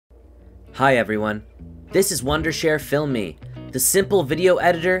Hi everyone, this is Wondershare Filmii, the simple video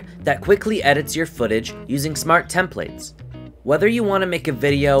editor that quickly edits your footage using smart templates. Whether you want to make a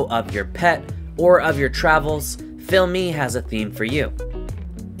video of your pet or of your travels, Filmii has a theme for you.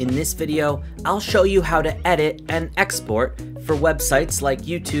 In this video, I'll show you how to edit and export for websites like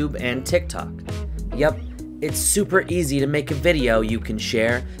YouTube and TikTok. Yep, it's super easy to make a video you can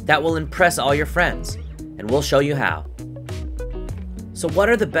share that will impress all your friends, and we'll show you how. So what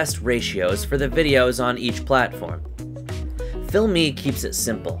are the best ratios for the videos on each platform? Filmii keeps it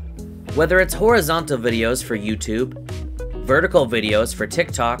simple. Whether it's horizontal videos for YouTube, vertical videos for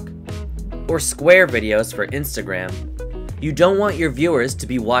TikTok, or square videos for Instagram, you don't want your viewers to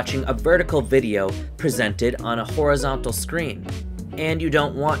be watching a vertical video presented on a horizontal screen, and you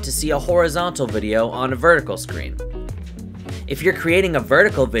don't want to see a horizontal video on a vertical screen. If you're creating a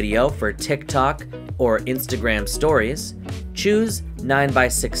vertical video for TikTok or Instagram stories, choose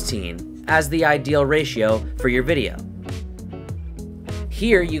 9:16 as the ideal ratio for your video.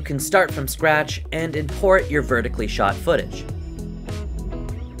 Here you can start from scratch and import your vertically shot footage.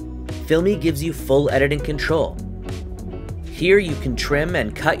 Filmii gives you full editing control. Here you can trim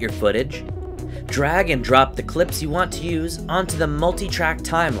and cut your footage, drag and drop the clips you want to use onto the multi-track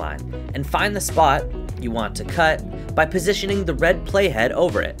timeline, and find the spot you want to cut by positioning the red playhead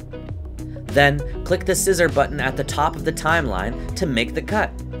over it. Then click the scissor button at the top of the timeline to make the cut.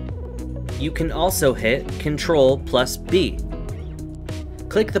 You can also hit Ctrl+B.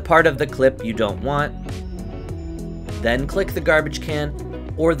 Click the part of the clip you don't want, then click the garbage can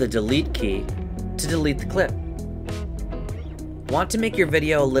or the delete key to delete the clip. Want to make your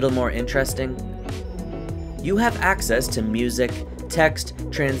video a little more interesting? You have access to music, text,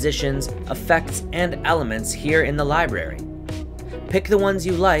 transitions, effects, and elements here in the library. Pick the ones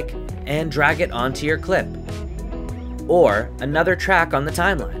you like and drag it onto your clip, or another track on the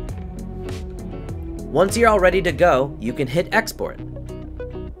timeline. Once you're all ready to go, you can hit export.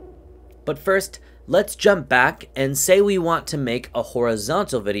 But first, let's jump back and say we want to make a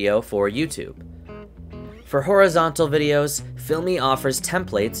horizontal video for YouTube. For horizontal videos, Filmii offers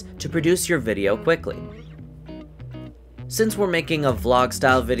templates to produce your video quickly. Since we're making a vlog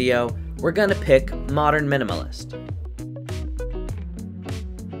style video, we're gonna pick Modern Minimalist.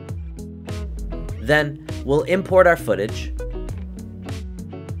 Then, we'll import our footage,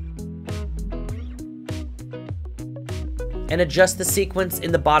 and adjust the sequence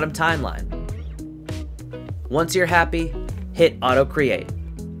in the bottom timeline. Once you're happy, hit Auto Create.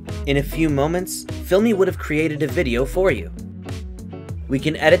 In a few moments, Filmii would have created a video for you. We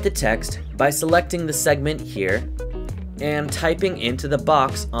can edit the text by selecting the segment here and typing into the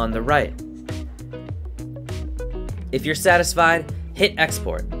box on the right. If you're satisfied, hit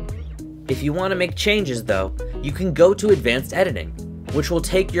Export. If you want to make changes though, you can go to Advanced Editing, which will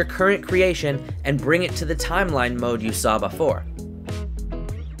take your current creation and bring it to the timeline mode you saw before.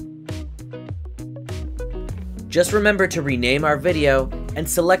 Just remember to rename our video and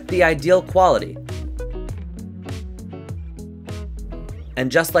select the ideal quality. And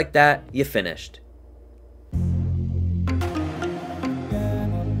just like that, you finished.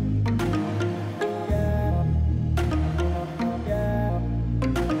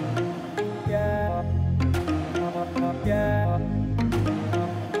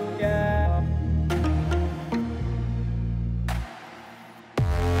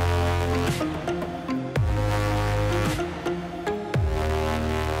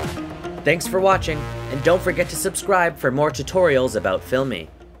 Thanks for watching, and don't forget to subscribe for more tutorials about Filmii.